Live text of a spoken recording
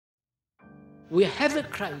We have a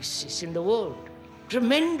crisis in the world,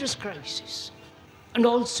 tremendous crisis, and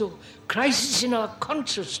also crisis in our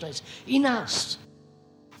consciousness, in us.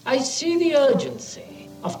 I see the urgency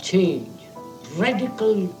of change,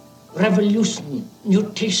 radical revolution,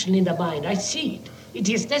 mutation in the mind. I see it. It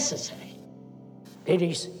is necessary. There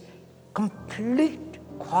is complete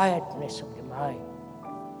quietness of the mind,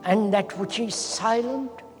 and that which is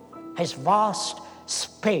silent has vast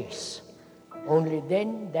space. Only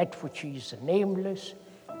then that which is nameless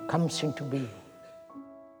comes into being.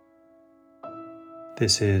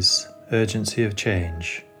 This is Urgency of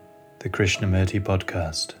Change, the Krishnamurti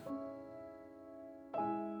podcast.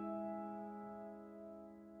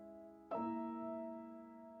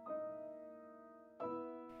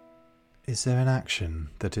 Is there an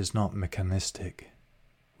action that is not mechanistic,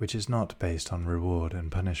 which is not based on reward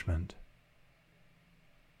and punishment?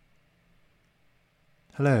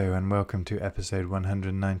 Hello and welcome to episode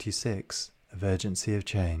 196 of Urgency of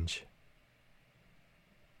Change.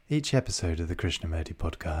 Each episode of the Krishnamurti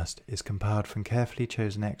podcast is compiled from carefully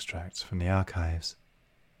chosen extracts from the archives.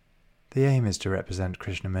 The aim is to represent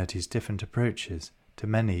Krishnamurti's different approaches to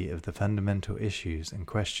many of the fundamental issues and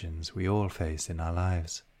questions we all face in our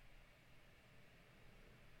lives.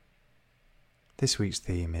 This week's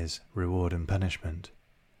theme is reward and punishment.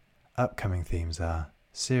 Upcoming themes are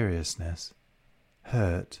seriousness,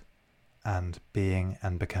 hurt, and being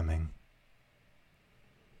and becoming.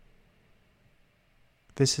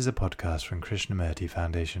 This is a podcast from Krishnamurti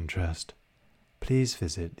Foundation Trust. Please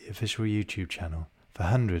visit the official YouTube channel for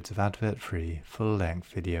hundreds of advert-free,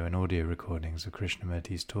 full-length video and audio recordings of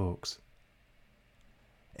Krishnamurti's talks.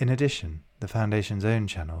 In addition, the Foundation's own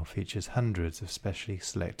channel features hundreds of specially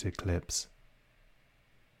selected clips.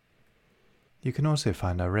 You can also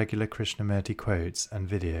find our regular Krishnamurti quotes and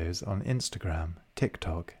videos on Instagram,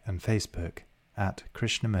 TikTok and Facebook at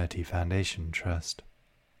Krishnamurti Foundation Trust.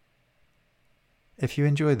 If you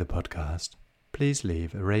enjoy the podcast, please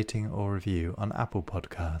leave a rating or review on Apple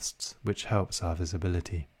Podcasts, which helps our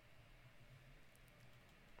visibility.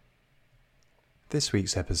 This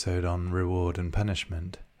week's episode on reward and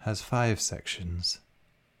punishment has 5 sections.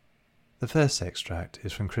 The first extract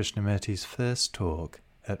is from Krishnamurti's first talk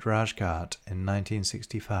at Rajghat in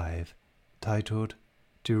 1965, titled,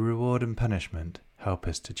 "Do Reward and Punishment Help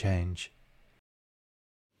Us to Change?"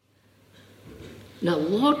 Now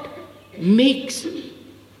what makes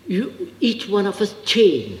each one of us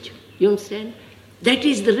change? You understand? That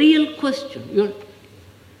is the real question.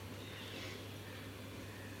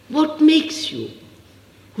 What makes you,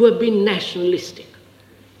 who have been nationalistic,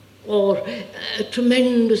 or a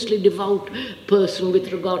tremendously devout person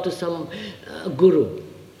with regard to some guru?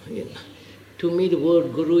 To me the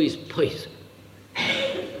word guru is poison.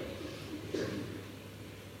 And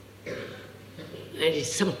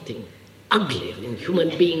it's something ugly in human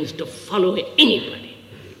beings to follow anybody.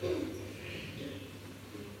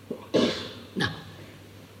 Now,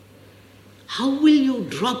 how will you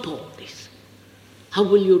drop all this? How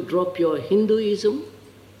will you drop your Hinduism,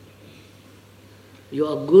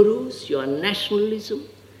 your gurus, your nationalism?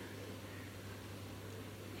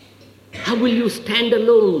 How will you stand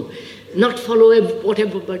alone, not follow what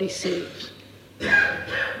everybody says?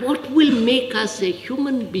 What will make us a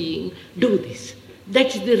human being do this?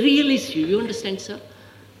 That's the real issue, you understand, sir?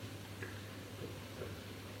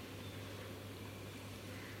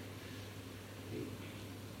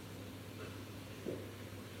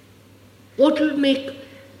 What will make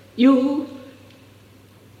you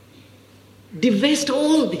divest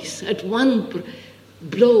all this at one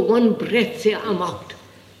blow, one breath, say, I'm out?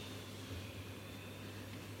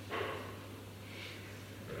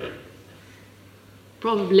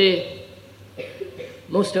 Probably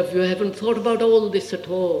most of you haven't thought about all this at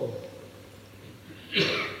all.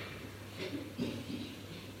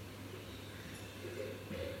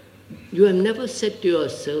 You have never said to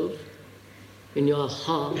yourself in your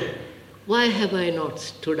heart, why have I not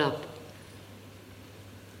stood up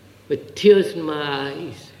with tears in my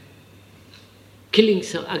eyes, killing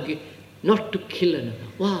some, not to kill another?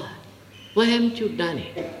 Why? Why haven't you done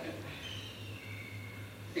it?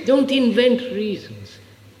 Don't invent reasons.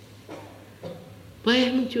 Why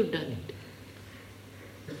haven't you done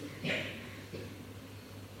it?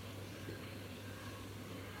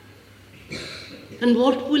 And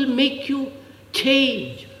what will make you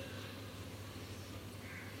change?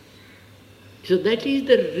 So that is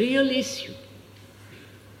the real issue.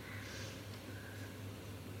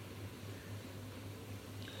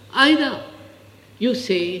 Either you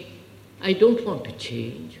say, I don't want to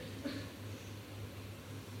change.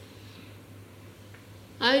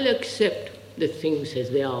 I'll accept the things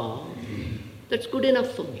as they are. That's good enough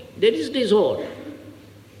for me. There is disorder.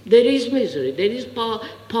 There is misery. There is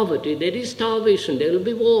poverty. There is starvation. There will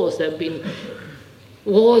be wars. There have been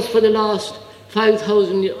wars for the last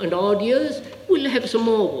 5,000 and odd years. We'll have some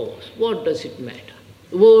more wars. What does it matter?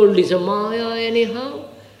 The world is a maya anyhow.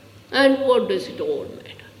 And what does it all matter?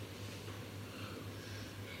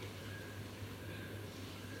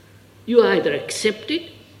 You either accept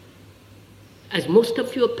it, as most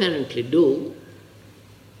of you apparently do,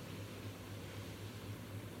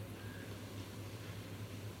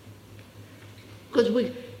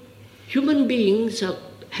 because human beings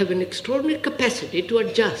have an extraordinary capacity to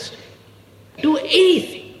adjust, do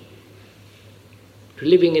anything, to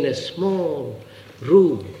living in a small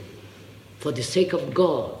room for the sake of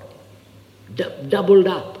God, doubled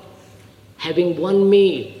up, having one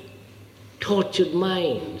meal, tortured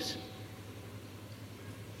minds.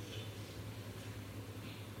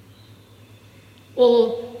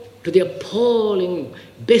 Or to the appalling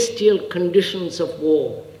bestial conditions of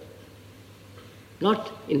war.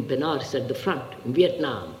 Not in Benares at the front, in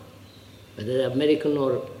Vietnam, whether they're American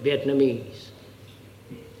or Vietnamese.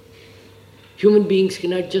 Human beings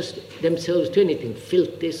cannot adjust themselves to anything.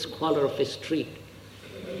 Filthy squalor of a street,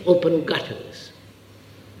 open gutters,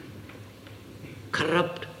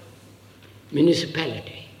 corrupt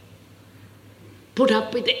municipality. Put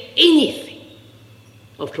up with anything.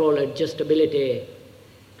 After all, adjustability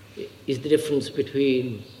is the difference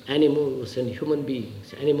between animals and human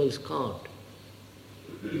beings. Animals can't.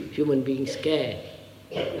 Human beings can.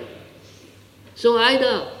 So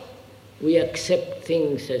either we accept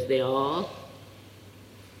things as they are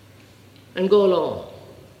and go along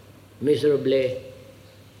miserably,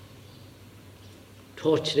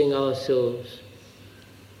 torturing ourselves,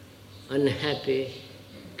 unhappy,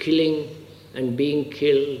 killing and being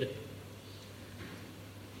killed,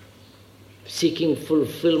 seeking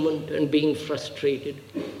fulfillment and being frustrated,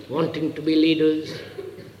 wanting to be leaders,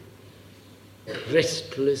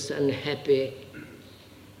 restless, unhappy,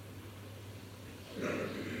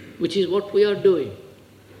 which is what we are doing.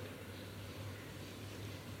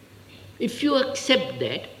 If you accept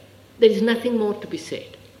that, there is nothing more to be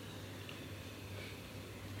said.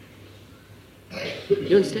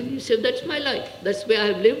 You understand? You say, that's my life. That's where I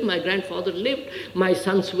have lived. My grandfather lived. My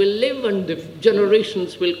sons will live, and the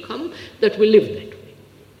generations will come that will live that way.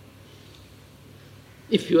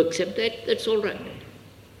 If you accept that, that's all right.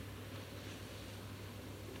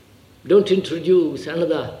 Don't introduce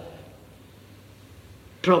another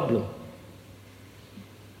problem.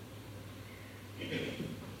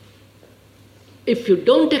 If you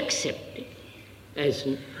don't accept it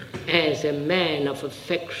as a man of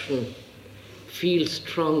affection feels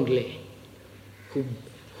strongly,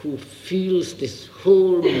 who feels this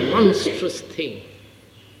whole monstrous thing,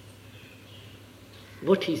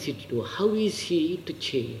 what is he to do? How is he to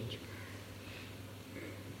change?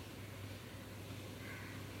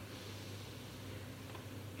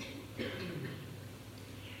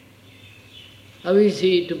 How is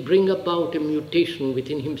he to bring about a mutation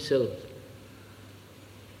within himself?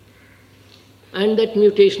 And that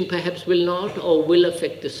mutation perhaps will not or will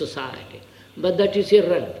affect the society. But that is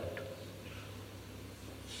irrelevant.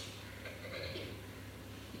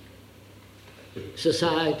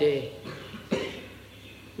 Society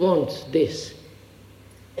wants this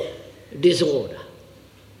disorder.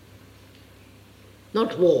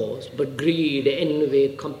 Not wars, but greed,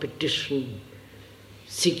 envy, competition,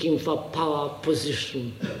 seeking for power,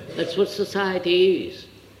 position. That's what society is.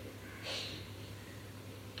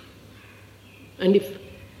 And if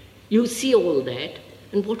you see all that,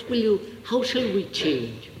 and how shall we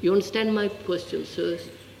change? You understand my question, sirs?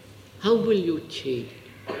 How will you change?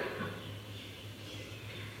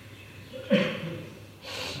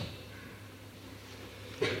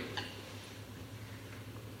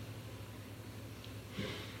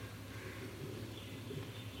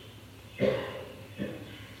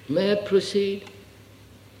 May I proceed?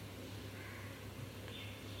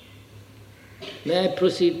 May I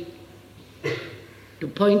proceed to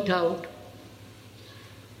point out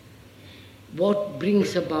what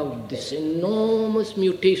brings about this enormous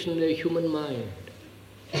mutation in the human mind?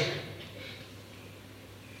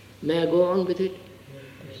 May I go on with it?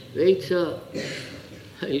 Wait, sir.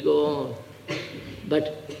 I'll go on.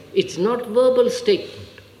 But it's not verbal statement.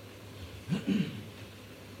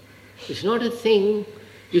 It's not a thing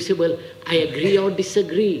you say, well, I agree or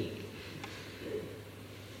disagree.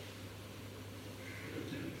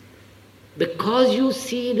 Because you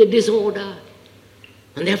see the disorder,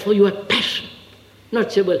 and therefore you have passion.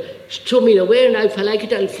 Not say, well, show me the way, and if I like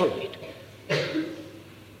it, I'll follow it.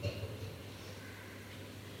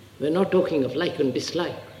 We're not talking of like and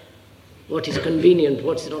dislike. what is convenient,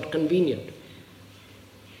 what is not convenient.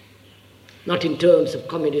 Not in terms of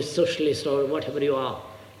communist, socialist, or whatever you are,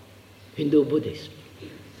 Hindu, Buddhist.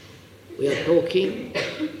 We are talking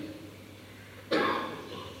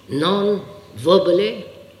non-verbally,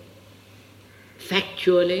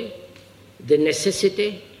 factually, the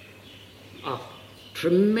necessity of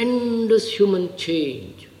tremendous human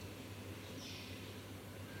change.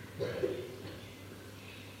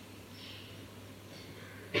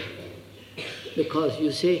 Because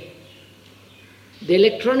you say, the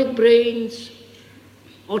electronic brains,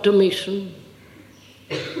 automation,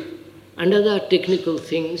 and other technical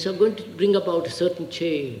things are going to bring about a certain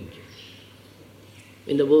change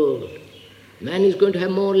in the world. Man is going to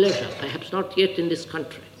have more leisure, perhaps not yet in this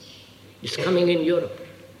country. It's coming in Europe.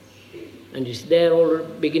 And it's there,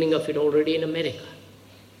 beginning of it already in America.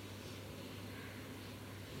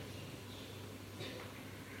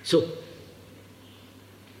 So,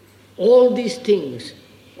 all these things,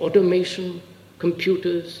 automation,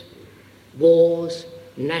 computers, wars,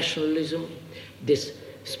 nationalism, this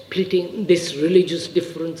splitting, this religious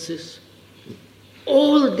differences,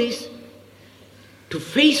 all this, to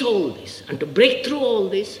face all this and to break through all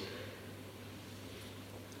this,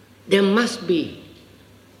 there must be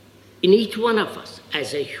in each one of us,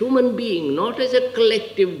 as a human being, not as a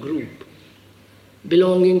collective group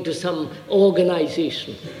belonging to some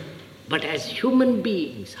organization, but as human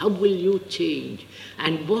beings, how will you change?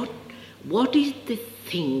 And what is the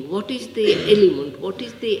thing, what is the element, what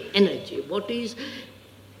is the energy, what is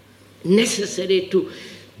necessary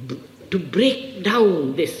to break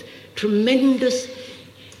down this tremendous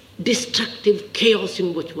destructive chaos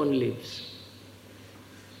in which one lives?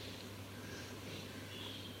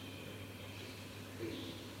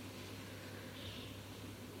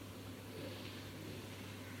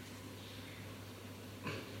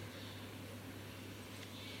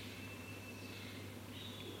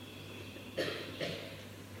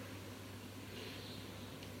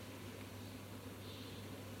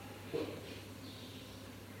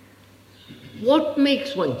 What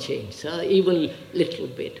makes one change, sir, even little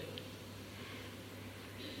bit?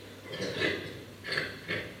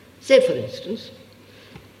 Say, for instance,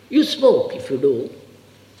 you smoke. If you do,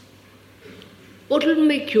 what will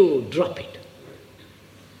make you drop it?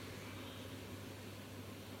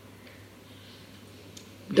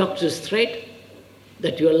 Doctor's threat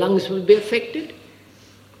that your lungs will be affected?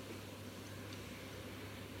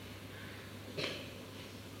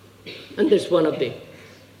 And that's one of the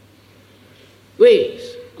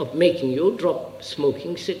ways of making you drop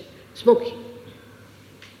smoking,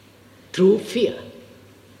 through fear,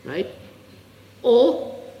 right?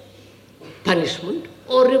 Or punishment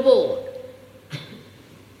or reward.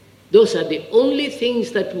 Those are the only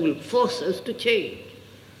things that will force us to change.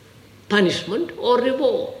 Punishment or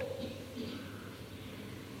reward.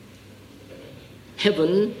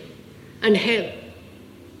 Heaven and hell.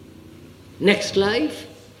 Next life,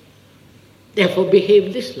 therefore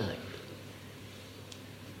behave this life.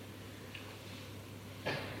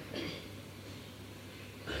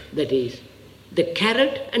 That is, the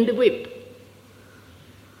carrot and the whip.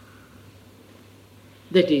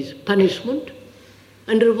 That is, punishment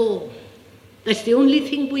and reward. That's the only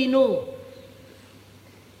thing we know.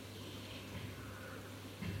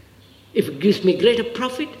 If it gives me greater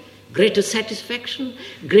profit, greater satisfaction,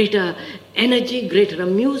 greater energy, greater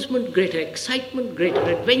amusement, greater excitement, greater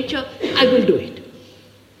adventure, I will do it.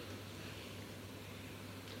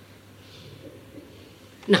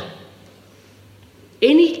 Now,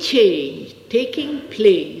 any change taking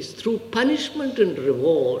place through punishment and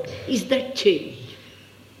reward is that change.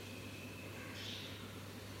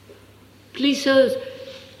 Please, sirs,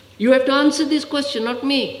 you have to answer this question, not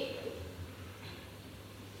me.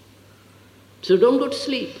 So don't go to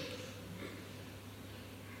sleep.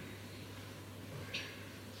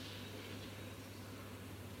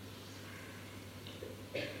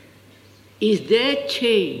 Is there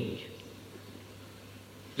change?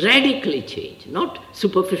 Radically change, not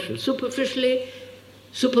superficial.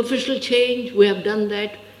 Superficial change, we have done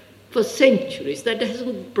that for centuries. That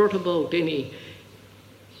hasn't brought about any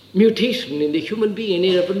mutation in the human being,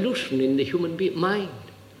 any revolution in the human mind.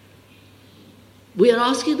 We are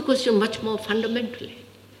asking the question much more fundamentally.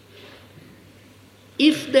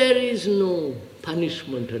 If there is no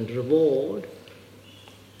punishment and reward,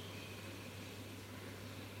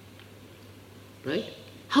 right?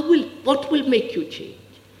 What will make you change?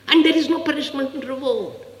 And there is no punishment and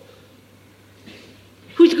reward.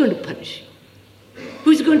 Who is going to punish you?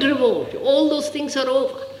 Who is going to reward you? All those things are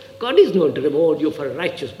over. God is not going to reward you for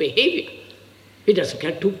righteous behavior. He doesn't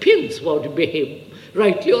care two pins whether you behave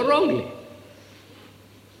rightly or wrongly.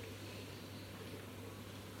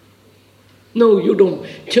 No, you don't.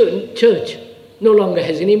 Church no longer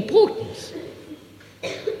has any importance.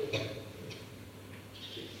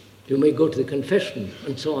 You may go to the confession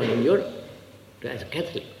and so on in Europe as a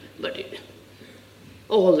Catholic, but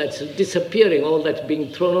all that's disappearing, all that's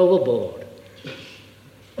being thrown overboard.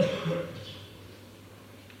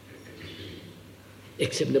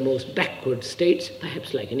 Except the most backward states,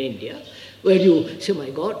 perhaps like in India, where you say, my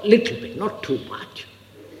God, little bit, not too much.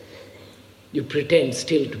 You pretend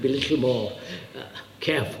still to be a little more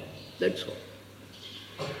careful, that's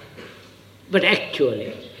all. But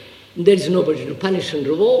actually, there is nobody to punish and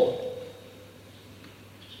reward.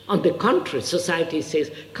 On the contrary, society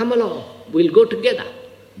says, come along, we'll go together.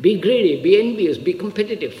 Be greedy, be envious, be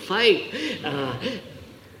competitive, fight,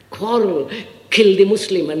 quarrel, kill the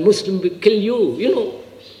Muslim and Muslim will kill you. You know,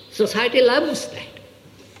 society loves that.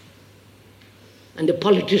 And the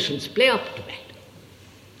politicians play up to that.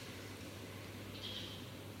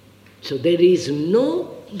 So there is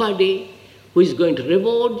nobody who is going to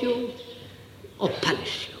reward you or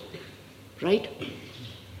punish you. Right?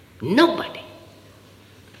 Nobody.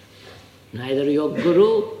 Neither your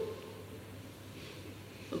guru,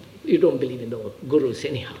 you don't believe in the gurus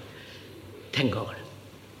anyhow, thank God.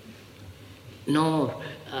 Nor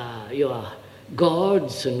your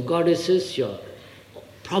gods and goddesses,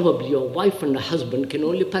 probably your wife and husband can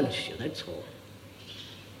only punish you, that's all.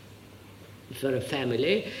 If you're a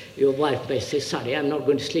family, your wife may say, sorry, I'm not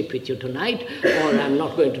going to sleep with you tonight, or I'm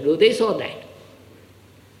not going to do this or that.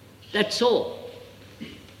 That's all.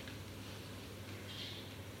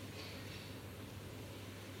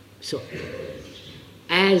 So,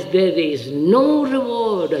 as there is no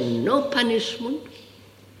reward and no punishment,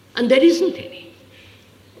 and there isn't any.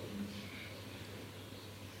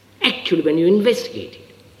 Actually, when you investigate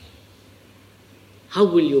it, how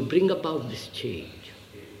will you bring about this change?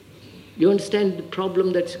 You understand the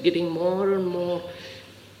problem that's getting more and more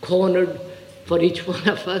cornered for each one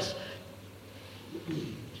of us?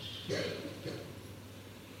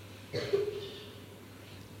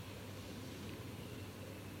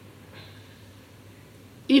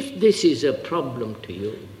 If this is a problem to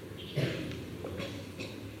you,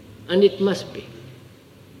 and it must be,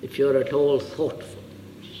 if you're at all thoughtful,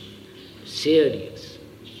 serious,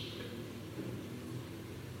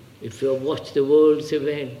 if you have watched the world's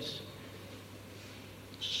events,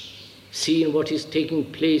 seen what is taking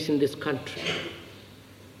place in this country,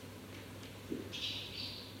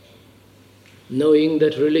 knowing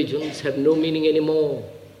that religions have no meaning anymore,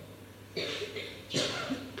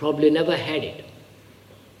 probably never had it,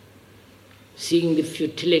 seeing the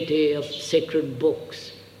futility of sacred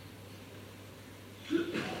books,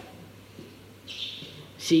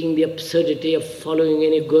 seeing the absurdity of following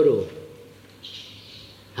any guru,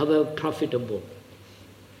 however profitable,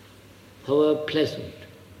 however pleasant,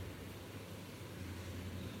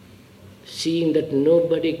 seeing that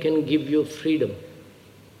nobody can give you freedom,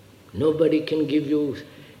 nobody can give you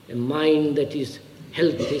a mind that is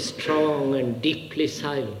healthy, strong, and deeply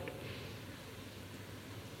silent.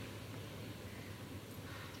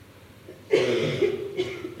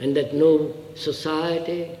 And that no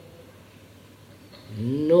society,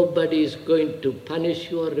 nobody is going to punish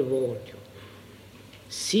you or reward you.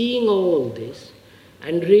 Seeing all this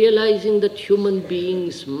and realizing that human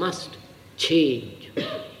beings must change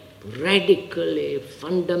radically,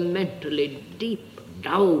 fundamentally, deep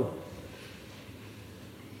down.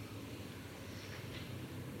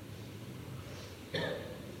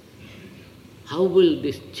 How will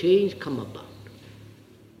this change come about?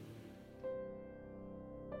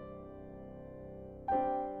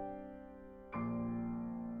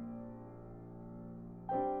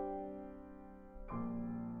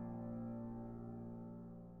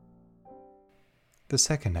 The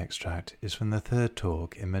second extract is from the third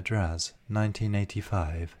talk in Madras,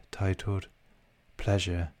 1985, titled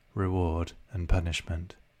Pleasure, Reward and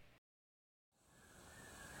Punishment.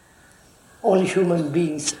 All human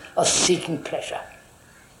beings are seeking pleasure.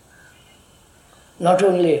 Not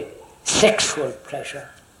only sexual pleasure,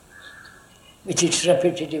 with its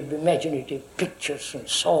repetitive, imaginative pictures and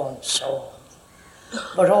so on,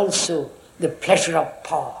 but also the pleasure of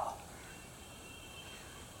power.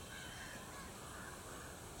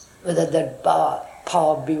 Whether that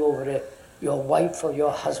power be over your wife or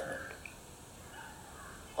your husband,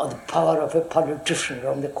 or the power of a politician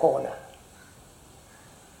around the corner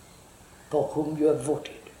for whom you have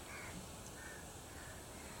voted.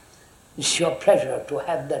 It's your pleasure to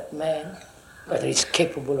have that man, whether he's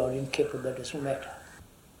capable or incapable, that doesn't matter.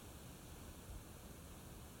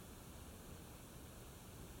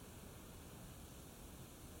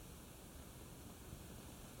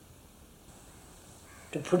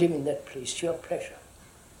 To put him in that place. It's your pleasure.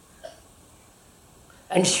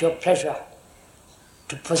 And it's your pleasure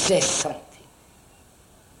to possess something.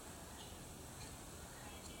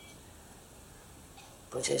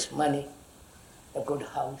 Possess money, a good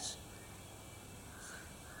house.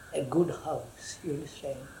 A good house, you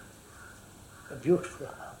understand? A beautiful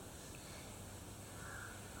house.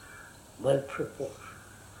 Well proportioned.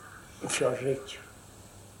 If you're rich,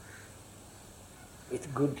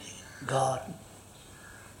 with good garden,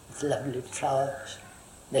 with lovely flowers,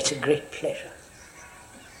 that's a great pleasure.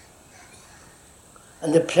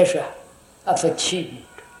 And the pleasure of achievement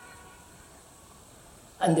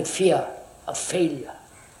and the fear of failure.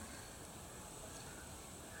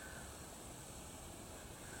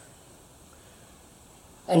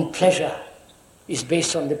 And pleasure is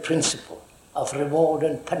based on the principle of reward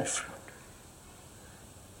and punishment.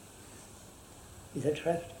 Is that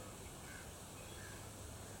right?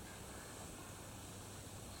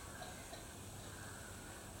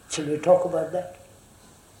 Shall we talk about that?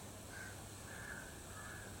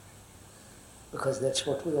 Because that's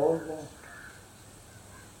what we all want.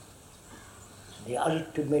 The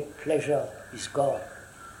ultimate pleasure is God.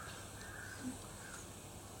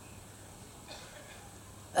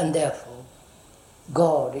 And therefore,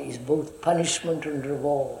 God is both punishment and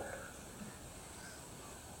reward.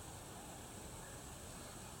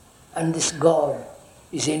 And this God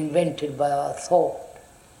is invented by our thought.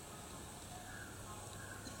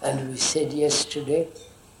 And we said yesterday,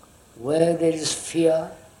 where there is fear,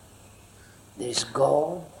 there is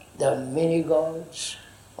God. There are many gods,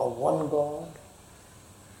 or one God.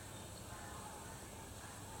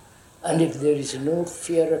 And if there is no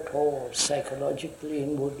fear at all, psychologically,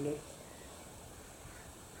 inwardly,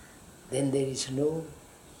 then there is no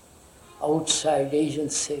outside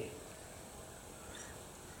agency.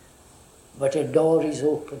 But a door is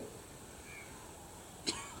open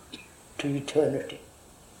to eternity.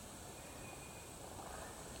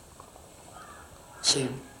 So,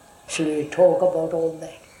 should we talk about all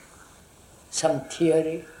that? Some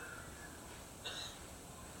theory?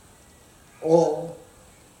 Or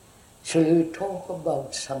shall we talk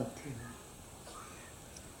about something?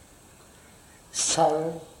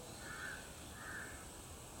 Sorrow?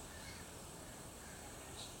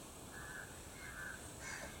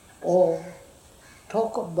 Or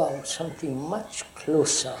talk about something much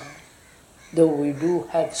closer, though we do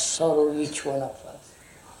have sorrow, each one of us,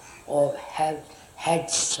 or have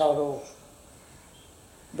had sorrow,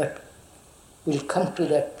 but we'll come to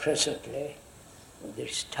that presently, when there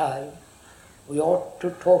is time. We ought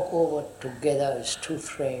to talk over together as two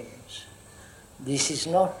friends. This is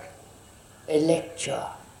not a lecture.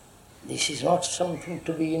 This is not something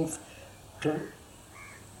to be to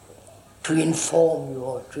inform you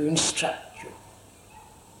or to instruct you.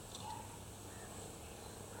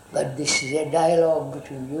 But this is a dialogue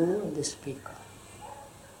between you and the speaker.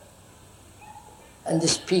 And the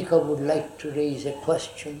speaker would like to raise a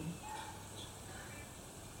question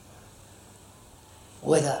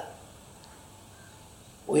whether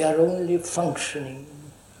we are only functioning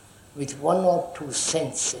with one or two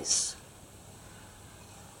senses,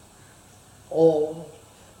 or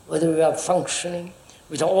whether we are functioning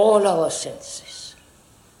with all our senses.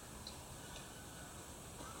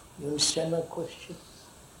 You understand my question?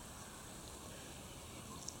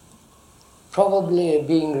 Probably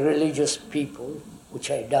being religious people,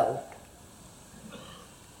 which I doubt,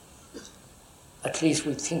 at least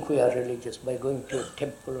we think we are religious by going to a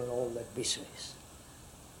temple and all that business,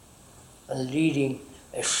 and leading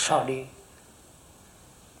a shoddy,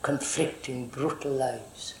 conflicting, brutal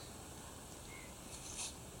lives.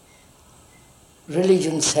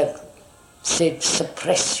 Religions have said,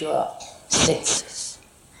 suppress your senses.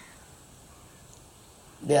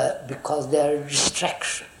 Because they are a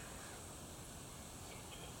distraction.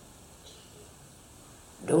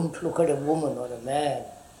 Don't look at a woman or a man,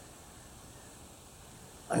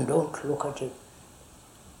 and don't look at a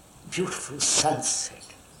beautiful sunset,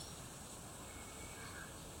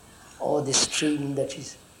 or the stream that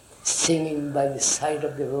is singing by the side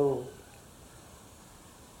of the road.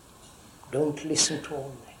 Don't listen to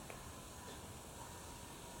all that.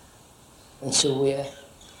 And so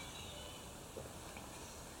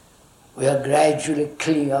we are gradually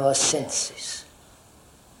killing our senses.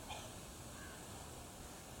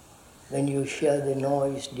 When you hear the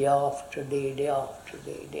noise day after day, day after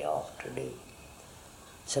day, day after day,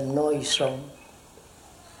 some noise from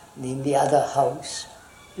in the other house,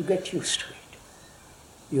 you get used to it.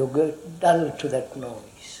 You get dull to that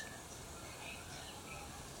noise.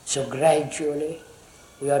 So gradually,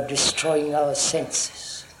 we are destroying our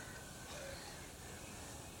senses.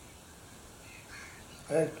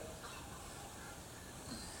 Right?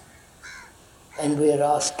 And we are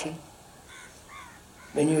asking,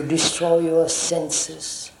 when you destroy your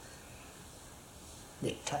senses,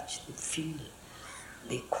 the touch, the feel,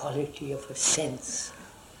 the quality of a sense,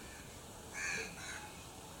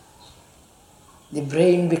 the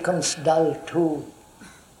brain becomes dull too.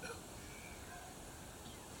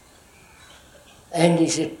 And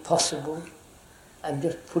is it possible? I'm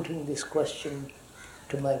just putting this question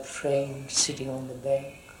to my friend sitting on the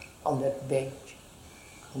bank, on that bench,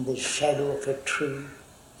 in the shadow of a tree.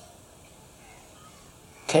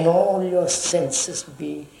 Can all your senses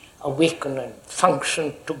be awakened and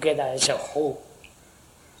function together as a whole?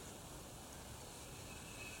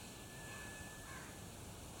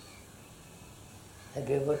 Have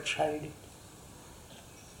you ever tried it?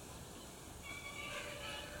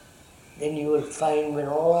 Then you will find when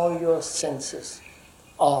all your senses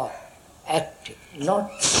are active,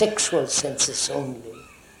 not sexual senses only,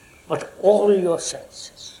 but all your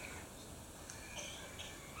senses.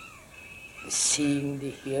 The seeing,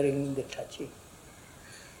 the hearing, the touching,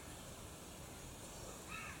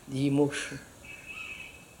 the emotion,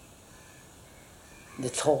 the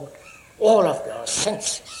thought, all of our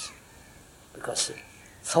senses. Because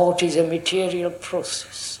thought is a material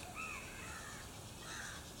process.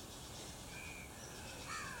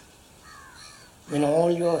 When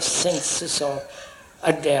all your senses are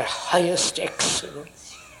at their highest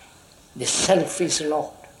excellence, the self is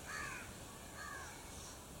not.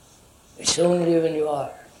 It's only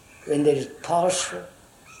when there is partial,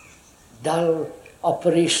 dull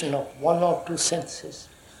operation of one or two senses,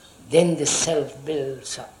 then the self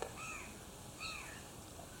builds up.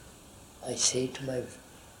 We say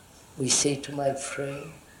to my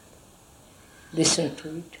friend, listen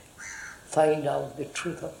to it, find out the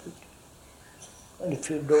truth of it. And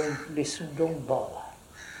if you don't listen, don't bother.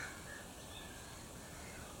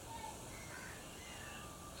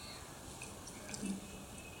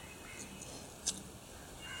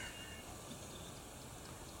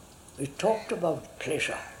 We talked about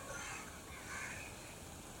pleasure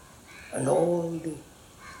and all the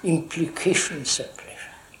implications of pleasure.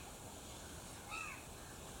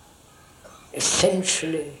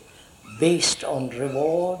 Essentially based on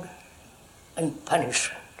reward and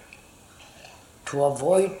punishment. To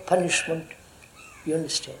avoid punishment, you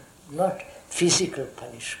understand, not physical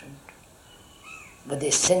punishment, but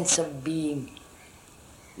the sense of being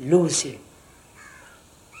losing,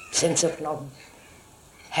 sense of not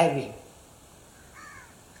having.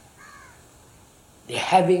 The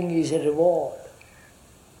having is a reward,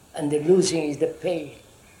 and the losing is the pain.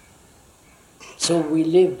 So we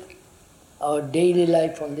live our daily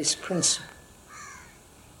life on this principle,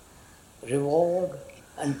 reward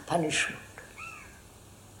and punishment.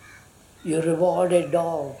 You reward a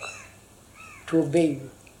dog to obey you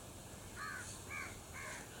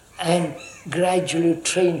and gradually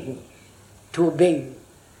train him to obey you.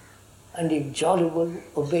 And if jolly well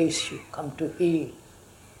obeys you, come to heel.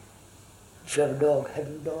 If you have a dog, have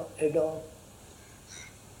you a dog?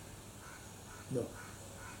 No.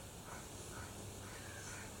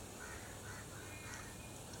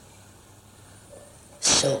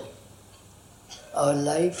 So, our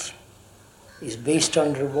life is based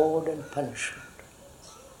on reward and punishment.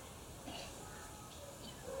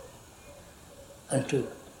 And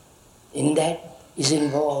in that is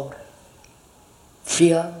involved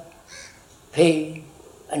fear, pain,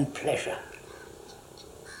 and pleasure.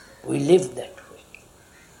 We live that way.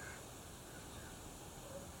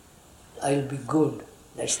 I'll be good,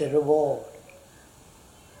 that's the reward.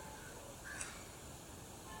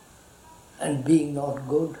 And being not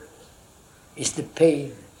good is the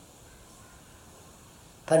pain,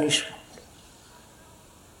 punishment.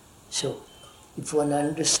 So, if one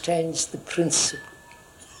understands the principle,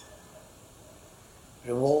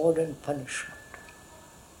 reward and punishment,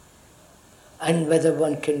 and whether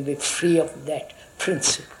one can be free of that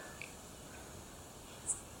principle,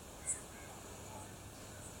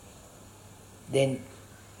 then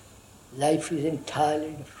life is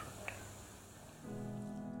entirely different.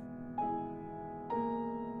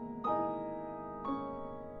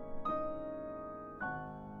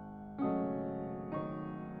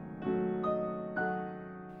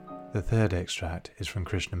 The third extract is from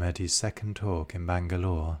Krishnamurti's second talk in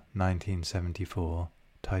Bangalore, 1974,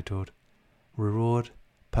 titled Reward,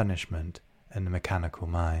 Punishment, and the Mechanical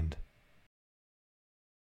Mind.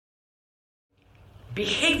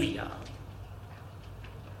 Behavior,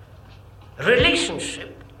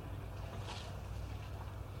 relationship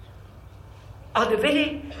are the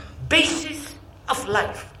very basis of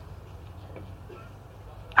life,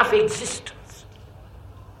 of existence.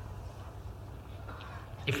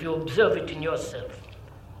 if you observe it in yourself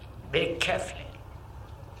very carefully.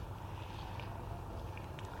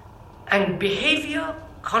 And behavior,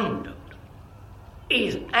 conduct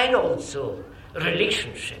is, and also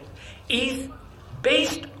relationship, is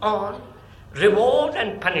based on reward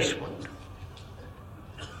and punishment,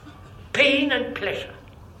 pain and pleasure.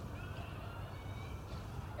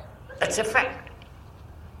 That's a fact.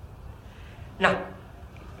 Now,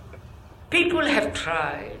 people have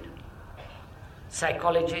tried,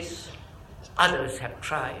 psychologists, others have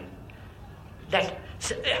tried, that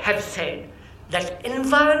have said that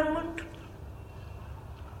environment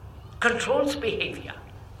controls behavior.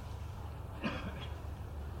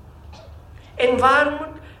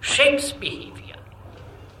 Environment shapes behavior.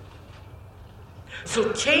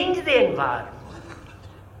 So change the environment,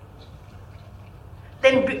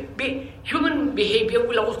 then human behavior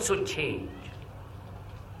will also change.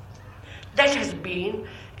 That has been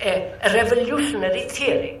a revolutionary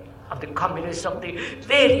theory of the communists, of the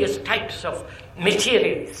various types of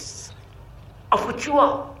materialists, of which you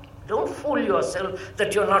are. Don't fool yourself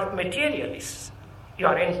that you're not materialists. You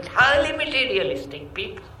are entirely materialistic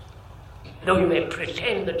people, though you may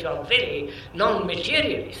pretend that you're very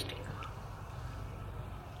non-materialistic.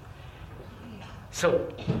 So,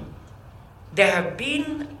 there have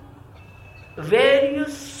been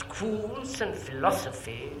various schools and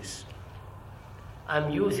philosophies.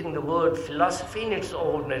 I'm using the word philosophy in its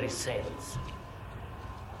ordinary sense.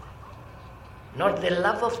 Not the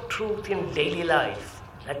love of truth in daily life.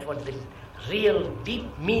 That's what the real deep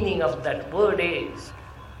meaning of that word is.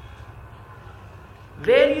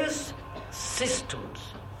 Various systems,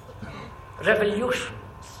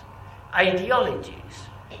 revolutions, ideologies,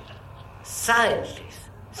 scientists,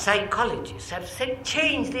 psychologists have said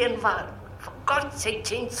change the environment. For God's sake,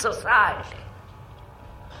 change society,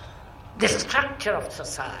 the structure of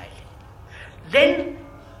society. Then,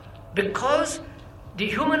 because the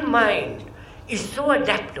human mind is so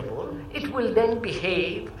adaptable, it will then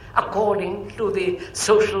behave according to the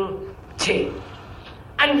social change.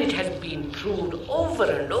 And it has been proved over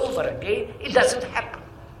and over again, it doesn't happen.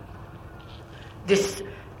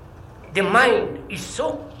 The mind is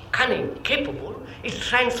so cunning, capable, it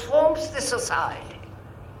transforms the society.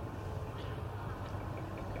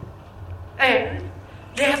 And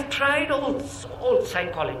they have tried, all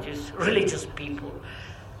psychologists, religious people,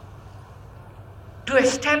 to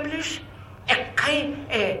establish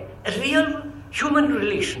a real human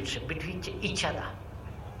relationship between each other.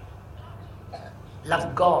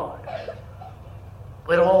 Love God.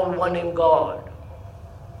 We're all one in God.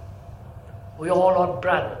 We all are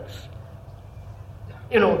brothers.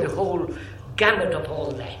 You know, the whole gamut of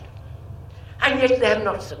all that. And yet they have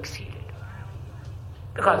not succeeded.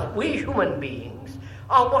 Because we human beings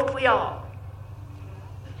are what we are.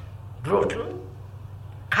 Brutal,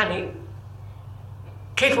 cunning,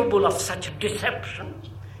 capable of such deception,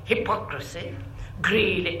 hypocrisy,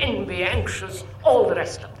 greed, envy, anxious, all the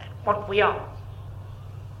rest of that, what we are.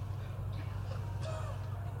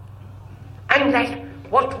 And that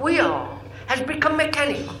what we are has become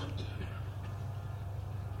mechanical.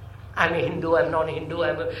 I'm a Hindu, I'm non-Hindu,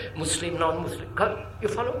 I'm a Muslim, non-Muslim. You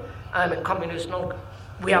follow? I'm a communist, non.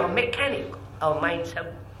 We are mechanical. Our minds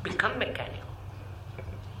have become mechanical.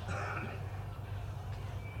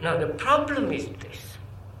 Now the problem is this.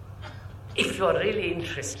 If you are really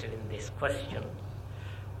interested in this question,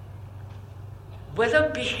 whether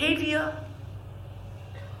behavior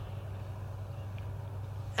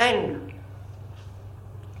and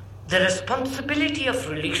the responsibility of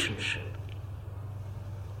relationship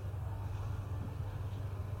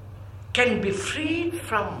can be freed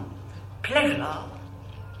from pleasure,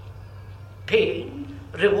 pain,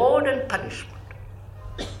 reward and punishment.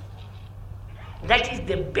 That is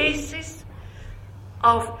the basis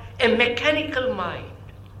of a mechanical mind.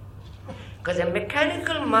 Because a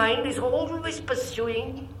mechanical mind is always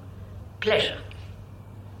pursuing pleasure,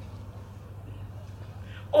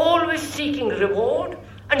 always seeking reward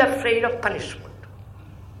and afraid of punishment.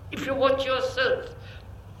 If you watch yourself,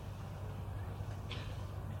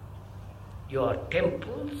 your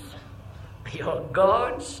temples, your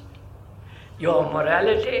gods, your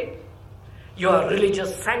morality, your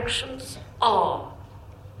religious sanctions are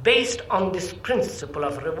based on this principle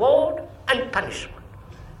of reward and punishment.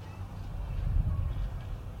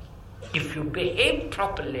 If you behave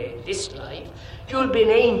properly in this life, you will be an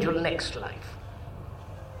angel next life,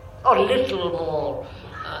 or a little more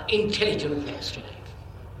intelligent next life.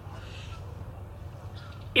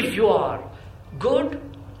 If you are good,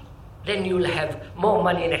 then you will have more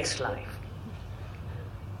money next life,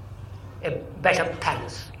 a better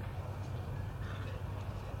palace.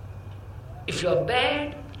 If you're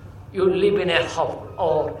bad, you live in a hell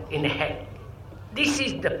or in hell. This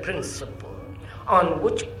is the principle on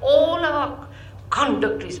which all our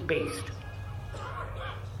conduct is based.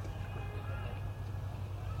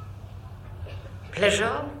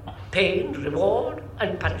 Pleasure, pain, reward,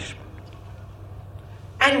 and punishment.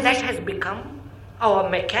 And that has become our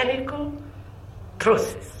mechanical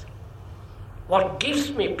process. What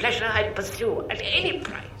gives me pleasure, I pursue at any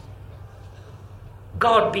price.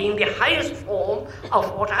 God being the highest form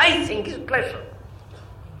of what I think is pleasure.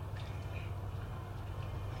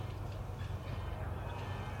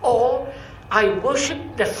 Or I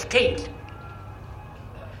worship the state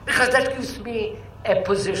because that gives me a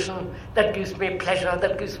position, that gives me pleasure,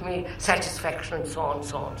 that gives me satisfaction, and so on,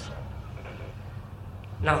 so on, so on.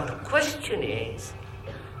 Now the question is,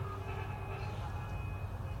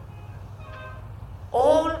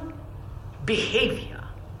 all behavior,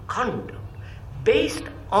 conduct, based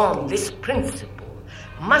on this principle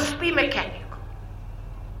must be mechanical.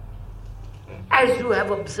 As you have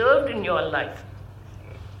observed in your life.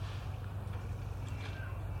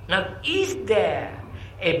 Now, is there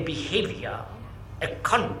a behavior, a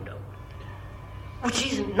conduct, which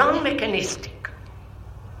is non-mechanistic?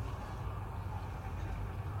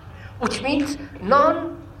 Which means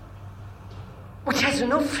which has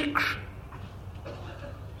no friction.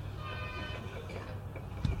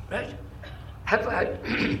 Right?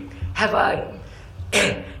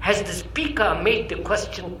 Has the speaker made the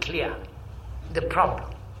question clear, the problem?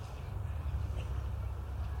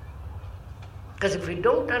 Because if we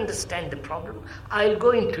don't understand the problem, I'll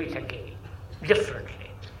go into it again, differently.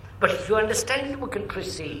 But if you understand it, we can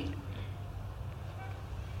proceed.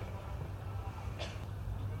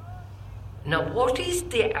 Now, what is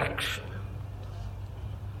the action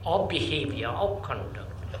or behavior or conduct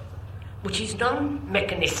which is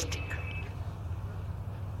non-mechanistic?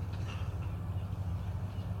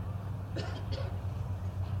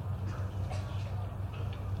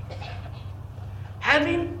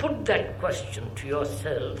 Having put that question to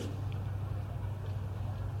yourself,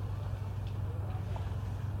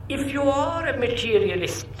 if you are a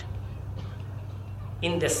materialist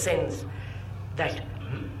in the sense that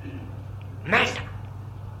matter,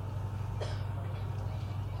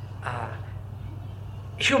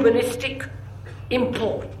 humanistic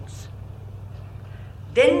importance,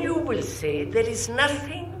 then you will say there is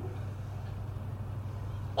nothing,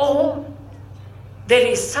 or there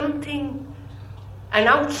is something, an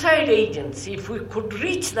outside agency. If we could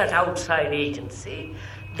reach that outside agency,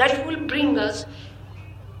 that will bring us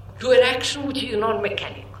to an action which is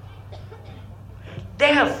non-mechanical.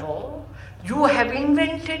 Therefore, you have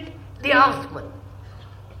invented the Atman,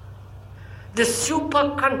 the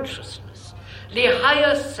super consciousness, the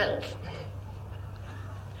higher self,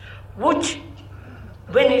 which,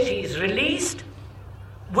 when it is released,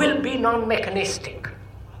 will be non-mechanistic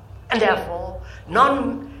and therefore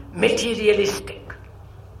non-materialistic.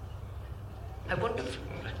 I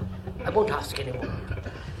won't ask anymore.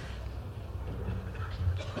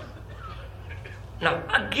 Now,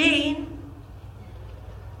 again,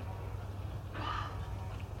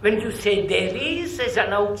 when you say there is as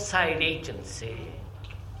an outside agency,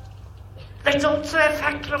 that's also a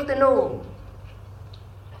factor of the known.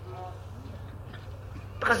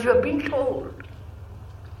 Because you have been told.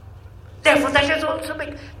 Therefore, that has also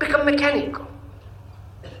become mechanical.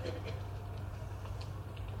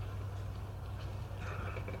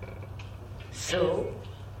 So,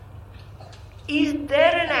 is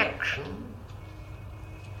there an action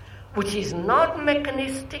which is not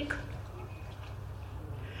mechanistic,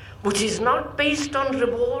 which is not based on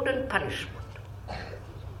reward and punishment?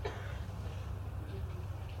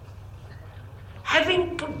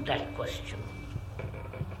 Having put that question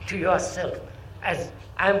to yourself, as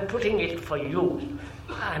I'm putting it for you,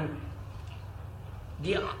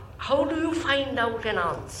 how do you find out an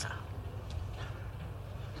answer?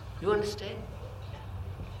 You understand?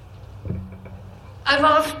 I've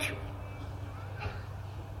asked you,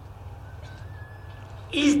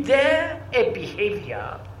 is there a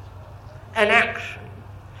behavior, an action,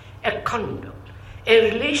 a conduct,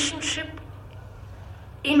 a relationship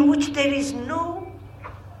in which there is no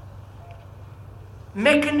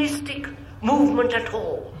mechanistic movement at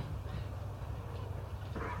all?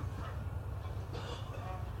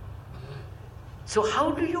 So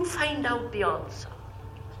how do you find out the answer?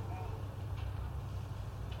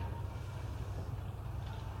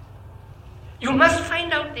 You must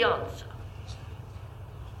find out the answer.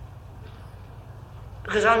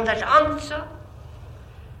 Because on that answer,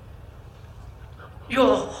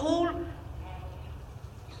 your whole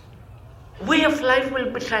way of life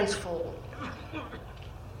will be transformed.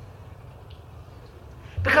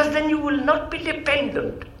 Because then you will not be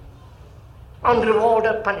dependent on reward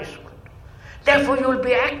or punishment. Therefore you will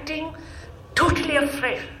be acting totally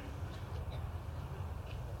afresh.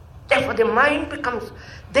 Therefore the mind becomes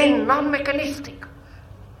then non-mechanistic.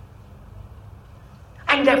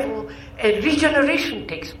 And therefore a regeneration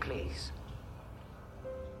takes place.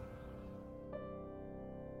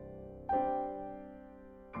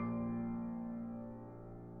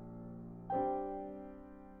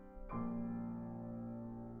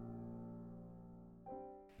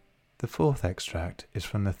 The fourth extract is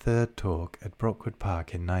from the third talk at Brockwood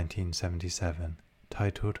Park in 1977,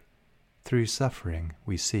 titled, "Through Suffering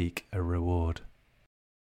We Seek a Reward."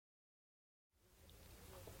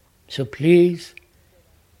 So please,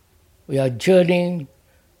 we are journeying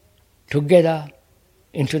together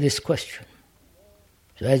into this question.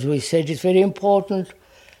 So as we said, it's very important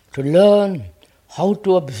to learn how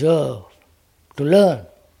to observe, to learn.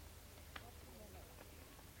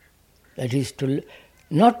 That is,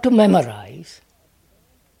 not to memorize,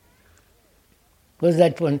 because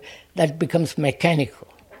that becomes mechanical,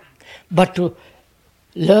 but to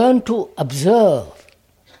learn to observe,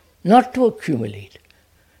 not to accumulate.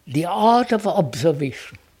 The art of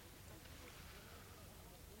observation,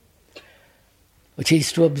 which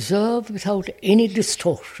is to observe without any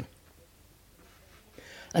distortion.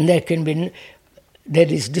 And there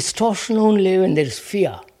is distortion only when there is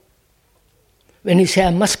fear. When you say, I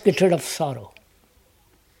must get rid of sorrow.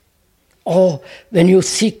 Or when you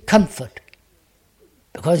seek comfort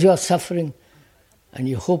because you are suffering and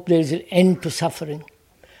you hope there is an end to suffering,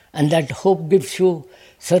 and that hope gives you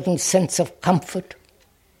certain sense of comfort.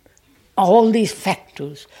 All these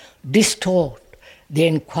factors distort the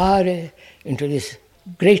inquiry into this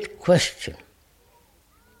great question.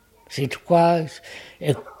 So it requires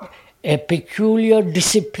a peculiar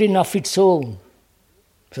discipline of its own,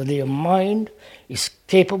 so that your mind is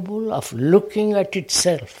capable of looking at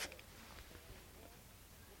itself.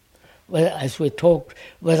 Well, as we talked,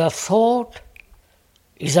 whether thought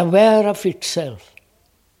is aware of itself,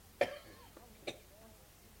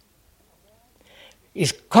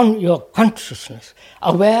 is your consciousness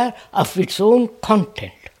aware of its own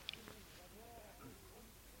content.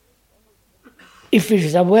 If it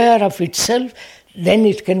is aware of itself, then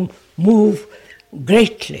it can move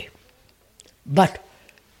greatly. But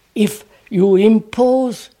if you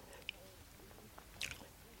impose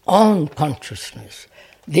on consciousness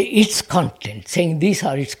its content, saying these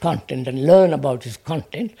are its content and learn about its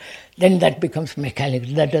content, then that becomes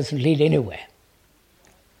mechanical. That doesn't lead anywhere.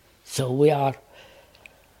 So we are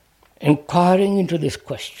inquiring into this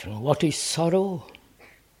question, what is sorrow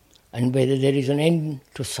and whether there is an end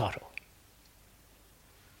to sorrow.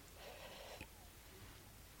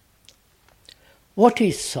 What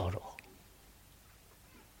is sorrow?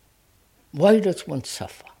 Why does one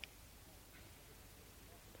suffer?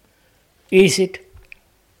 Is it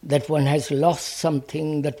that one has lost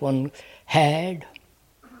something that one had?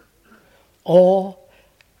 Or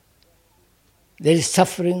there is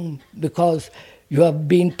suffering because you have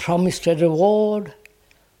been promised a reward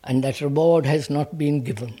and that reward has not been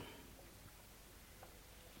given?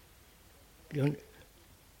 Because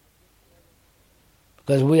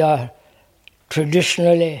we are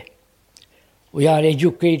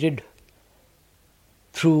educated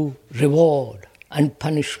through reward and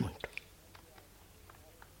punishment.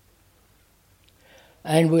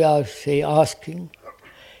 And we are, asking,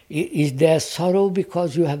 is there sorrow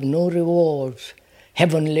because you have no rewards,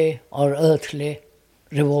 heavenly or earthly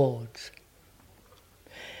rewards?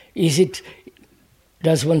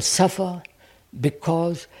 Does one suffer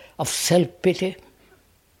because of self-pity?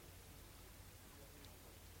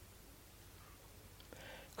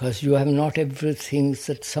 Because you have not everything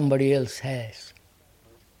that somebody else has.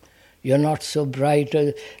 You're not so bright,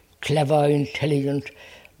 clever, intelligent,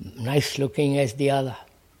 nice looking as the other.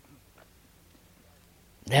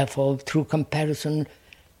 Therefore, through comparison,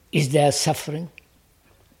 is there suffering?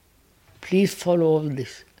 Please follow all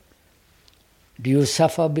this. Do you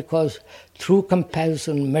suffer because through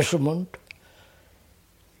comparison, measurement,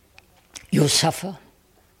 you suffer?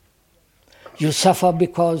 You suffer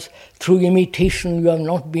because through imitation you have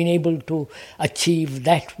not been able to achieve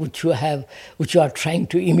that which you are trying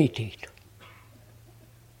to imitate.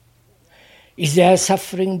 Is there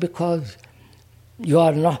suffering because you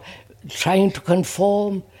are not trying to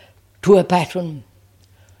conform to a pattern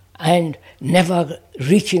and never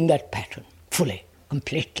reaching that pattern fully,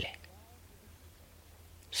 completely?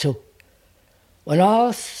 So, one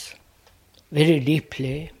asks very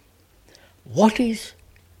deeply, what is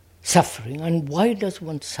suffering and why does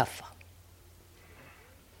one suffer?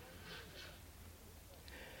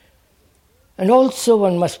 And also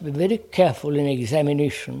one must be very careful in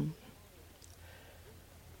examination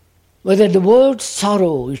whether the word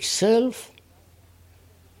sorrow itself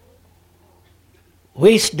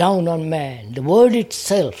weighs down on man. The word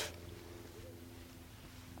itself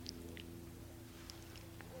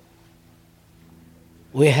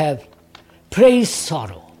we have praised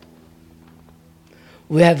sorrow.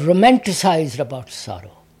 We have romanticized about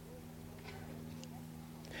sorrow.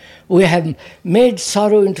 We have made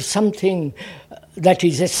sorrow into something that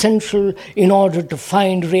is essential in order to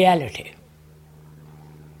find reality.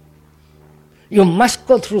 You must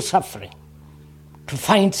go through suffering to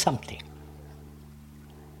find something.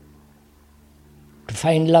 To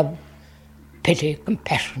find love, pity,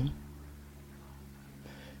 compassion.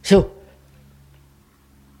 So,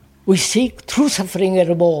 we seek through suffering a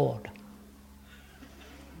reward.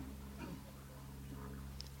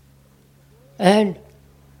 And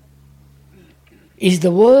is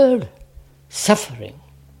the word suffering,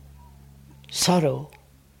 sorrow,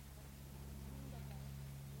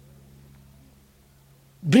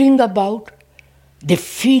 bring about the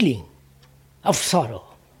feeling of sorrow?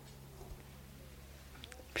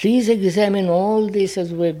 Please examine all this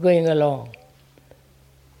as we're going along.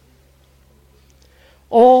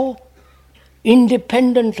 Or,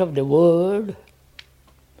 independent of the word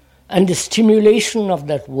and the stimulation of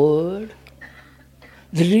that word,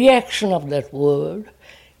 the reaction of that word,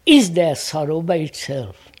 is there sorrow by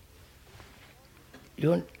itself?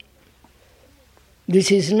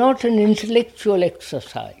 This is not an intellectual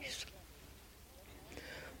exercise.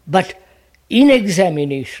 But in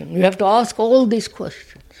examination, you have to ask all these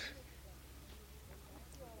questions.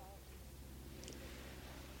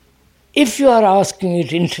 If you are asking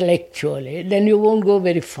it intellectually, then you won't go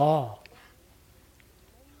very far.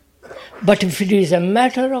 But if it is a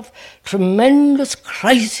matter of tremendous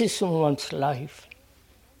crisis in one's life,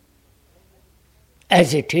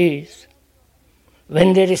 as it is,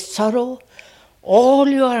 when there is sorrow,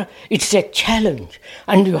 it's a challenge,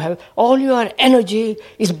 and you have all your energy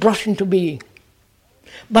is brought into being.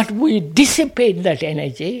 But we dissipate that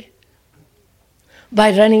energy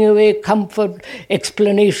by running away, comfort,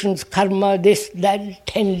 explanations, karma, this, that,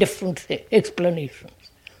 10 different explanations.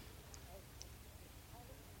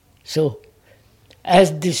 So,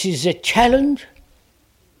 as this is a challenge,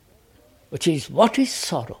 which is, what is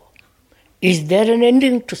sorrow? Is there an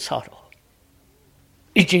ending to sorrow?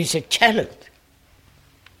 It is a challenge.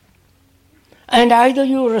 And either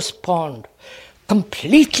you respond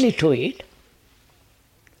completely to it,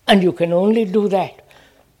 and you can only do that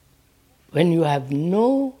when you have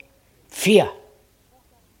no fear,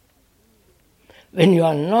 when you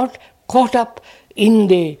are not caught up in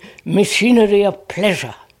the machinery of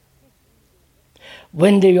pleasure,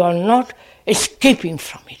 when you are not escaping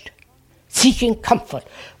from it, seeking comfort,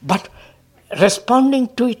 but responding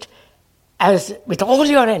to it as with all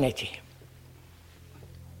your energy.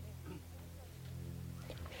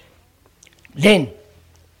 Then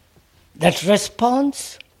that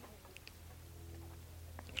response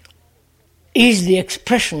is the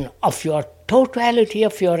expression of your totality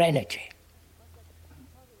of your energy.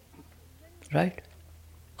 Right?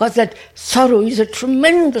 Because that sorrow is a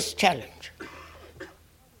tremendous challenge.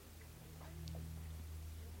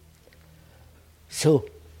 So,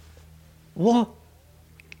 what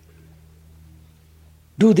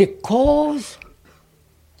do the cause,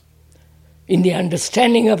 in the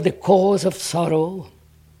understanding of the cause of sorrow,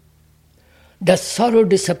 does sorrow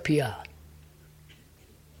disappear?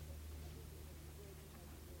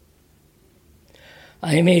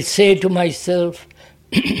 I may say to myself,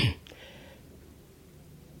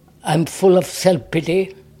 I'm full of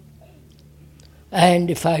self-pity, and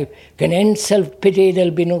if I can end self-pity,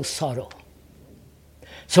 there'll be no sorrow.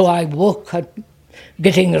 So I work at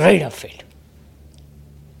getting rid of it.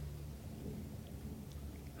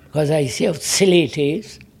 Because I see how silly it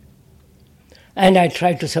is, and I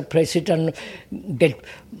try to suppress it and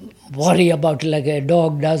worry about it like a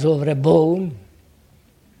dog does over a bone,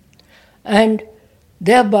 and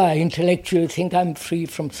thereby intellectually think I'm free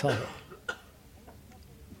from sorrow.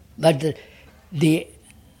 But the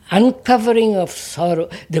uncovering of sorrow,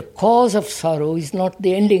 the cause of sorrow is not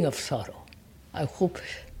the ending of sorrow. I hope.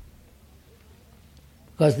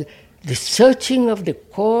 Because the searching of the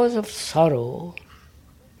cause of sorrow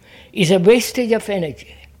is a wastage of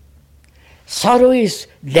energy. Sorrow is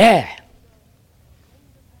there,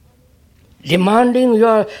 demanding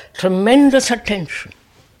your tremendous attention.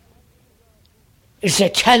 It's a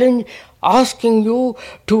challenge asking you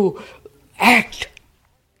to act.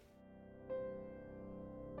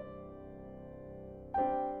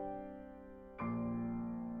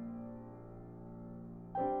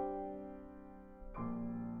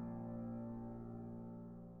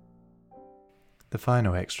 The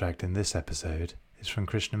final extract in this episode is from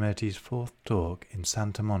Krishnamurti's fourth talk in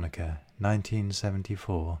Santa Monica,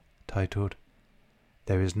 1974, titled,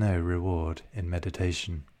 "There is no reward in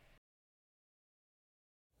meditation."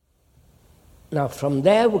 Now from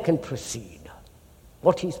there we can proceed.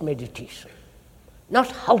 What is meditation?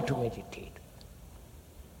 Not how to meditate.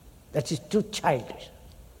 That is too childish.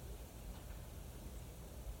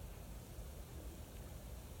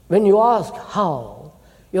 When you ask how,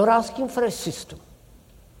 you're asking for a system.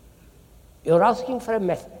 You're asking for a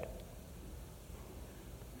method.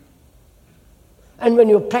 And when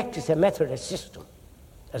you practice a method, a system,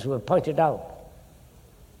 as we have pointed out,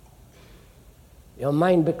 your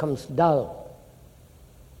mind becomes dull,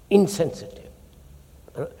 insensitive,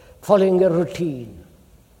 following a routine.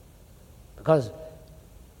 Because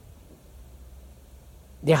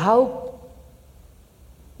the how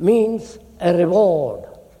means a reward.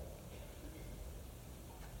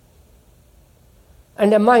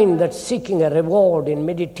 And a mind that's seeking a reward in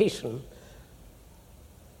meditation,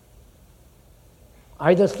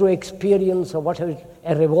 either through experience or whatever,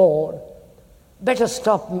 a reward, better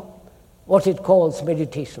stop what it calls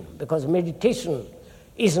meditation, because meditation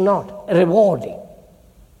is not rewarding.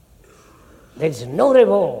 There is no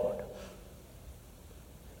reward.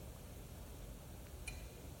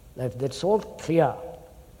 Now, if that's all clear,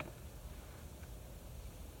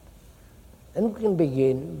 then we can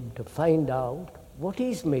begin to find out what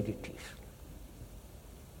is meditation.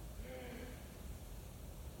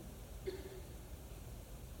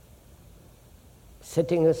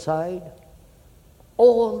 Setting aside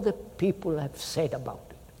all the people have said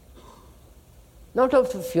about it. Not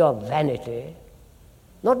out of your vanity,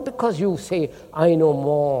 not because you say, I know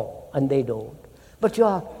more and they don't, but you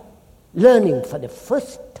are learning for the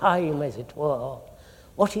first time, as it were,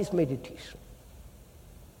 what is meditation.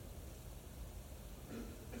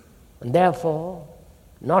 And therefore,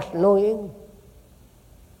 not knowing,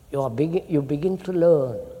 you begin to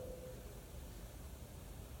learn.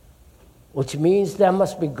 Which means there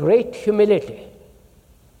must be great humility.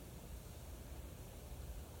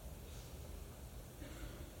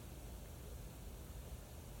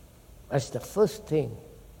 That's the first thing.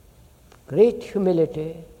 Great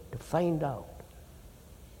humility to find out.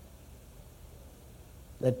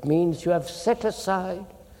 That means you have set aside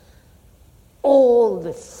all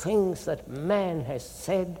the things that man has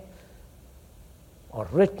said or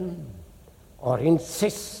written or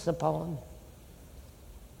insists upon.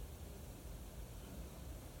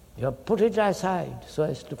 You have put it aside so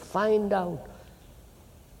as to find out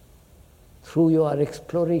through your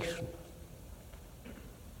exploration.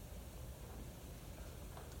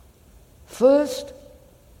 First,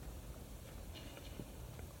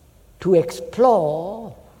 to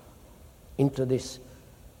explore into this,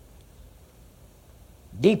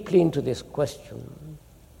 deeply into this question,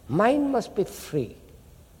 mind must be free.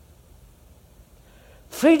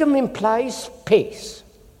 Freedom implies space.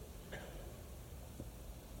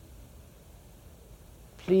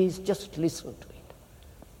 Please just listen to it.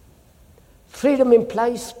 Freedom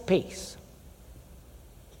implies space.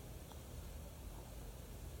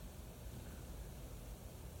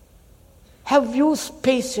 Have you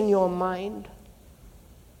space in your mind?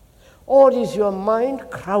 Or is your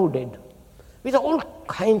mind crowded with all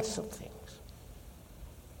kinds of things?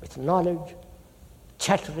 With knowledge,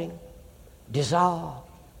 chattering, desire,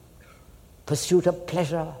 pursuit of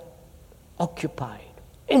pleasure, occupied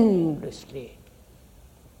endlessly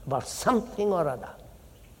about something or other.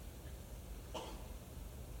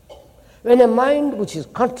 When a mind which is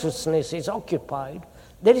consciousness is occupied,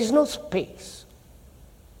 there is no space.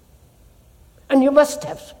 And you must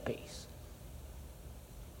have space.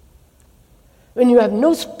 When you have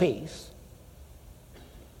no space,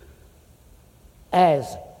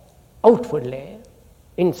 as outwardly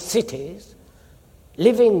in cities,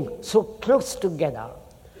 living so close together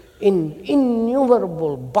in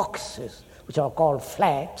innumerable boxes, which are called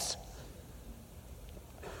flats,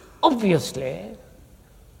 obviously,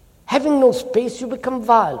 having no space, you become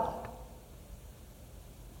violent.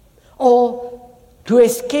 Or, to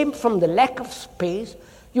escape from the lack of space,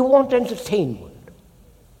 you want entertainment.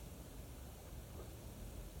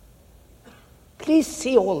 Please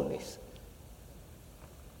see all this.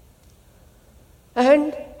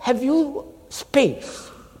 And have you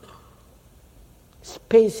space?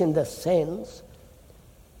 Space in the sense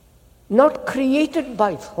not created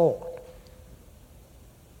by thought.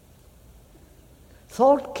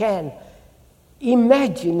 Thought can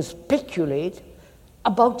imagine, speculate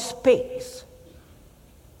about space.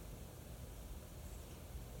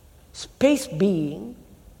 Space being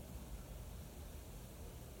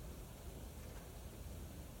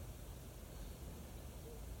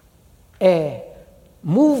a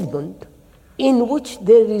movement in which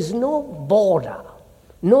there is no border,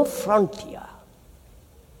 no frontier,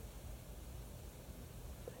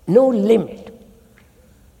 no limit.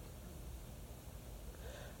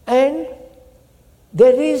 And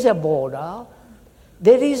there is a border,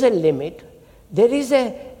 there is a limit, there is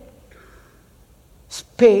a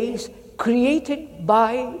space created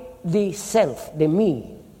by the self, the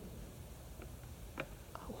me.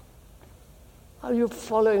 Are you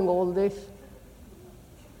following all this?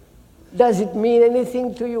 Does it mean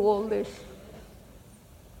anything to you, all this?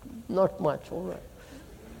 Not much, all right.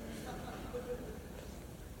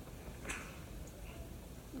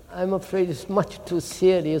 I'm afraid it's much too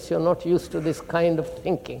serious. You're not used to this kind of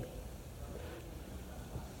thinking,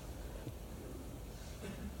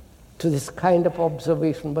 to this kind of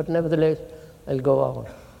observation, but nevertheless, I'll go on.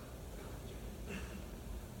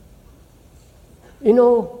 You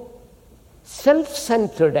know,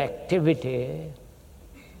 self-centered activity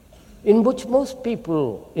in which most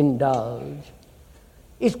people indulge,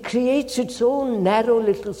 it creates its own narrow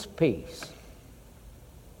little space.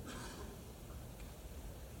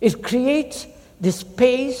 It creates the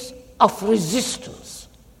space of resistance.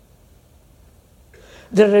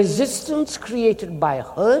 The resistance created by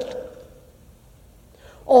hurt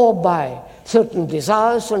or by certain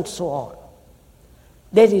desires and so on.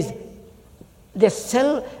 There is the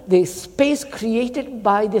space created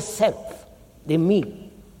by the self, the me.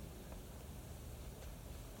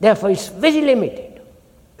 Therefore, it's very limited.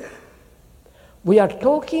 We are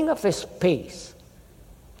talking of a space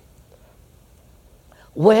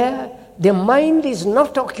where the mind is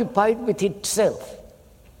not occupied with itself.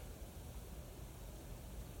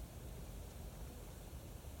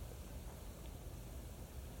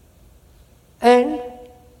 And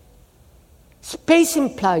space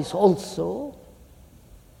implies also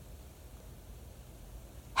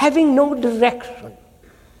having no direction.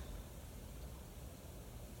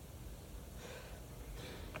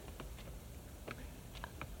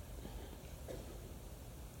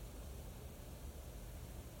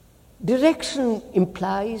 Direction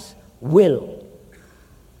implies will.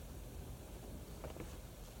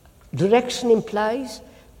 Direction implies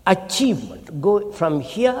achievement, go from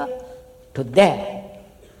here to there,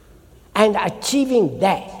 and achieving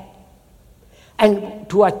that. And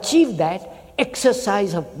to achieve that,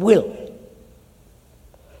 exercise of will.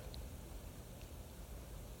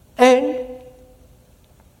 And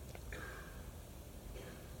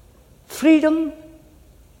freedom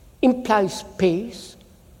implies space,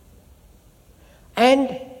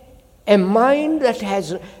 and a mind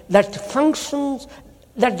that functions,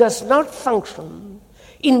 that does not function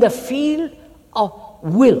in the field of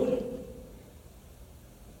will.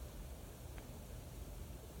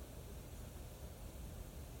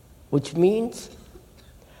 Which means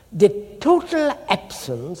the total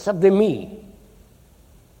absence of the me,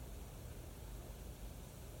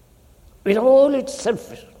 with all its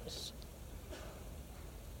selfishness.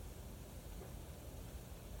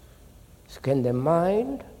 So can the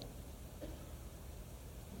mind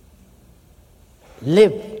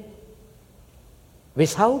live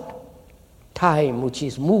without time, which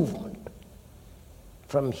is movement,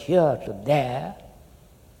 from here to there,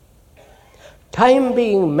 time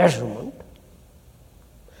being measurement,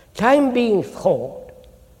 time being thought?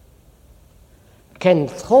 Can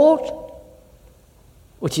thought,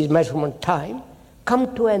 which is measurement time,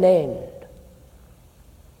 come to an end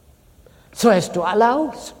so as to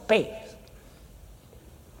allow space?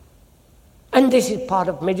 And this is part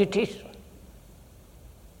of meditation.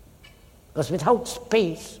 Because without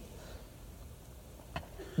space,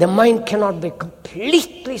 the mind cannot be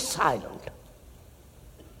completely silent.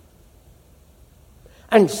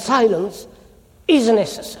 And silence is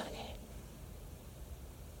necessary.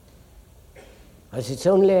 Because it's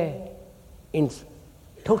only in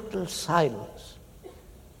total silence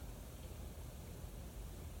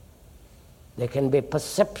there can be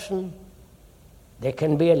perception, there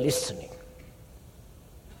can be a listening.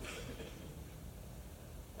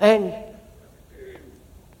 And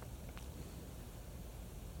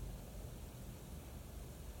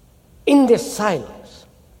in this silence,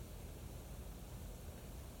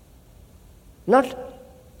 not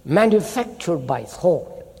manufactured by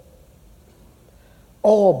thought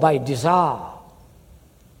or by desire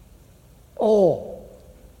or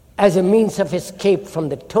as a means of escape from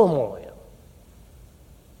the turmoil.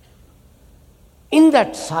 In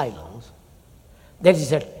that silence, there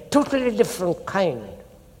is a totally different kind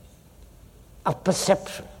of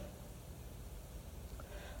perception.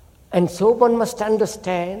 And so one must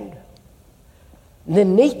understand the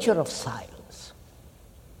nature of silence.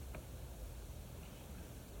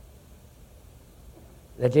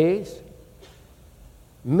 That is,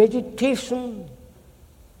 meditation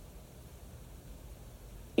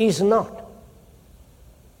is not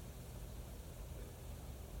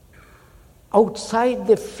outside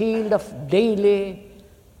the field of daily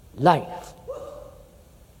life.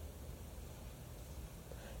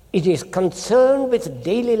 It is concerned with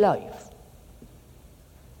daily life,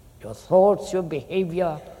 your thoughts, your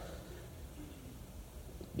behavior,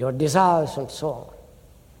 your desires, and so on.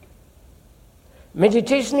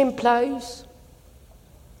 Meditation implies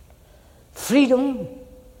freedom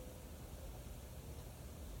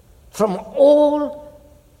from all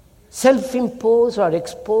self-imposed or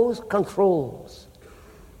exposed controls,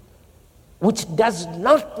 which does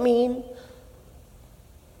not mean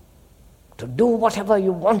to do whatever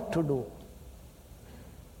you want to do.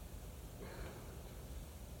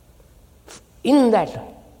 In that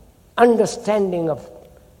understanding of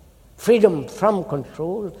freedom from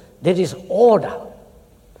control, there is order.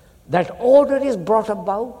 That order is brought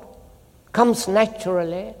about, comes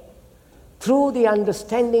naturally, through the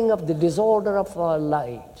understanding of the disorder of our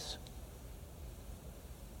lives.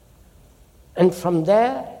 And from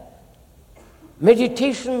there,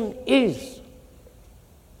 meditation is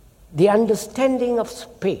the understanding of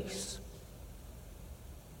space,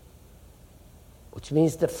 which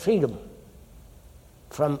means the freedom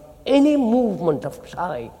from any movement of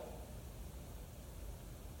time.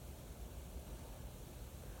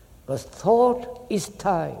 Because thought is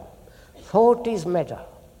time, thought is matter.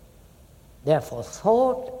 Therefore,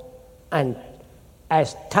 thought and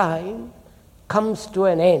as time comes to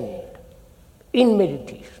an end in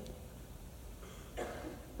meditation.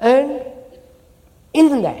 And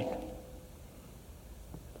in that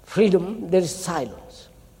freedom, there is silence.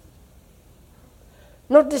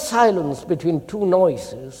 Not the silence between two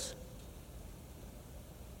noises,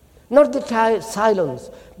 not the silence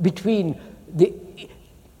between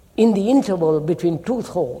in the interval between two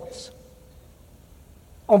thoughts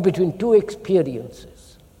or between two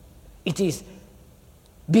experiences. It is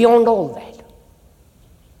beyond all that,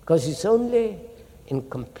 because it's only in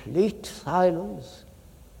complete silence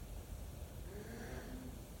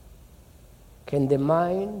can the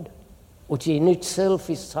mind, which in itself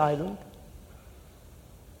is silent,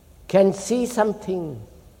 can see something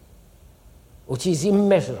which is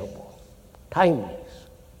immeasurable, timeless.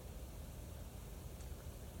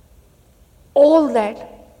 All that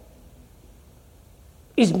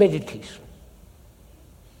is meditation.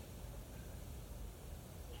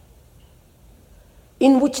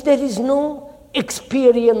 In which there is no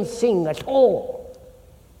experiencing at all.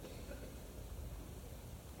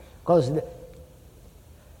 Because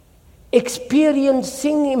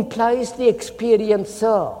experiencing implies the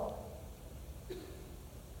experiencer,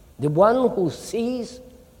 the one who sees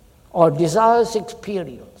or desires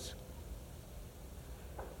experience.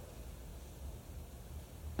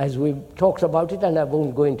 As we've talked about it, and I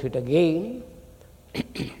won't go into it again,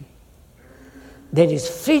 there is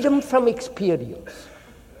freedom from experience.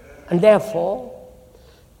 And therefore,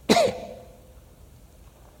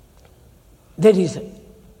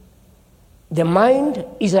 the mind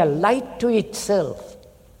is a light to itself.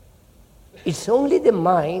 It's only the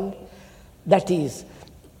mind that is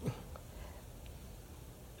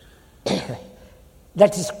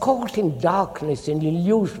caught in darkness, in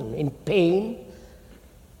illusion, in pain,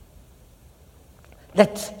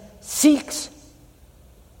 that seeks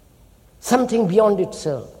something beyond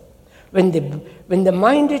itself. When the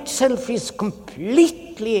mind itself is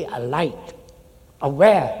completely alight,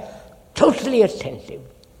 aware, totally attentive,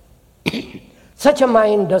 such a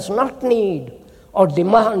mind does not need or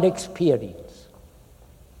demand experience,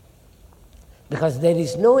 because there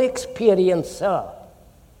is no experiencer.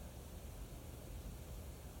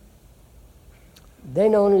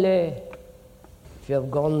 Then only, if you have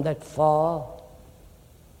gone that far,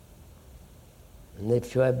 and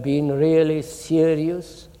if you have been really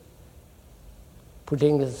serious,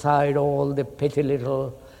 putting aside all the petty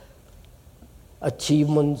little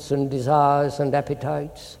achievements and desires and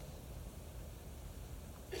appetites,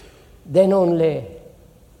 then only,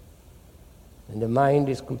 when the mind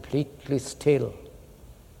is completely still,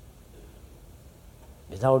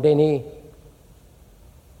 without any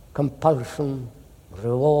compulsion,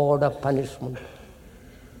 reward or punishment,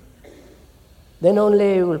 then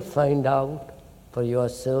only you will find out for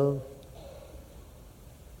yourself,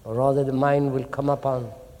 or rather the mind will come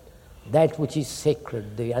upon that which is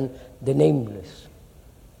sacred, the nameless.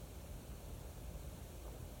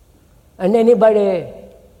 And anybody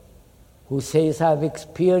who says, I've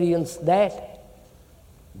experienced that,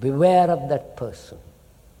 beware of that person.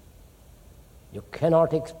 You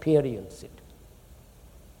cannot experience it.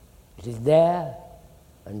 It is there,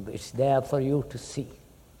 and it's there for you to see.